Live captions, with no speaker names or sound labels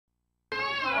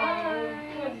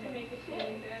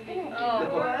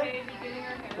Yeah.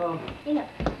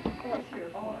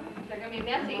 They're gonna be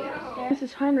messy.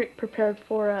 Mrs. Heinrich prepared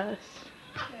for us.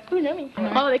 Ooh, yummy.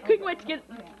 Oh, they couldn't wait to get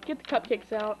the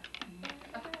cupcakes out.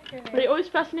 Are they always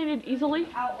fascinated easily?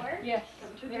 Yes,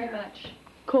 very much.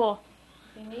 Cool.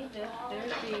 You need this.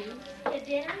 There's these. The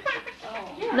dinner?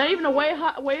 Oh. Not even a wave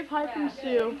high from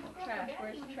Sue. Trash.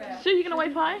 Where's the trash? Sue, you gonna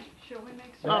wave high?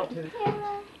 Oh.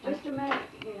 Just a minute.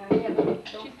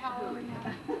 She's how old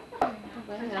now?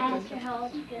 I asked her how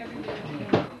old she is.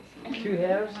 2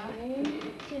 halves?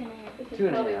 2.5. 2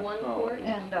 and a Probably half. 1 Oh. quart.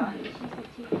 And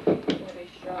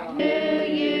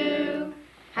To you,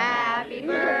 happy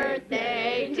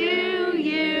birthday to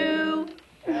you.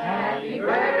 Happy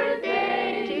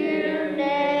birthday, dear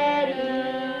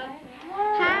Nettie.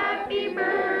 Happy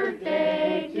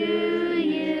birthday to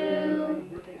you.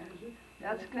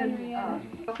 That's good.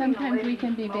 Sometimes we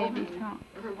can be babies, huh?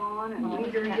 Her lawn and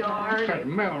weed her yard.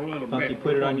 Funky,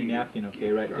 put it on your napkin,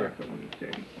 okay, right there.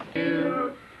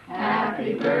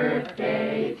 Happy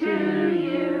birthday to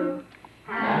you.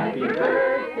 Happy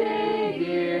birthday,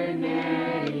 dear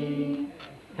Nettie.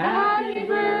 Happy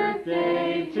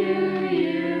birthday to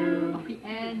you.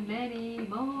 And many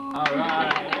more. All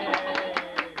right.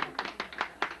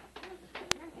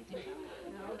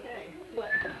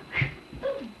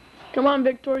 Come on,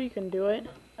 Victor, you can do it.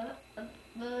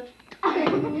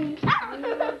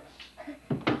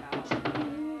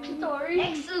 Sorry.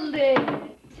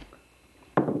 Excellent.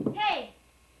 Hey,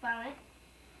 Violet.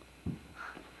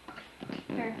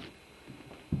 Here.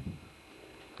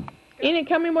 Enid,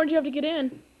 how many more do you have to get in?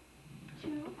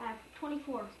 2. I have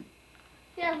 24.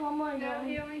 He has one more. No,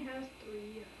 he only has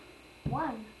 3.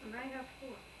 1. And I have 4.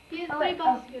 He has Oh, 3 wait,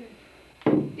 balls to get in.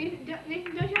 Nathan,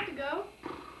 don't you have to go?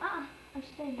 I'm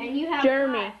staying. And you have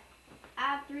Jeremy. 5. I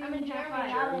have 3. I'm in and Jeremy.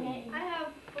 five. I have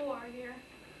 4 here.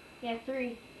 Yeah,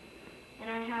 3. And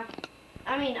I have.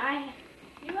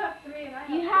 You have 3 and I have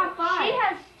You 4. have 5. She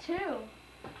has 2.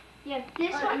 Yeah,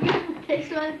 this one,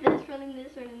 this one, this one, and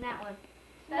this one, and that one.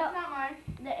 That's not mine.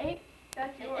 The 8.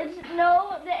 That's yours. The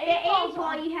 8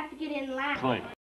 ball you have to get in last.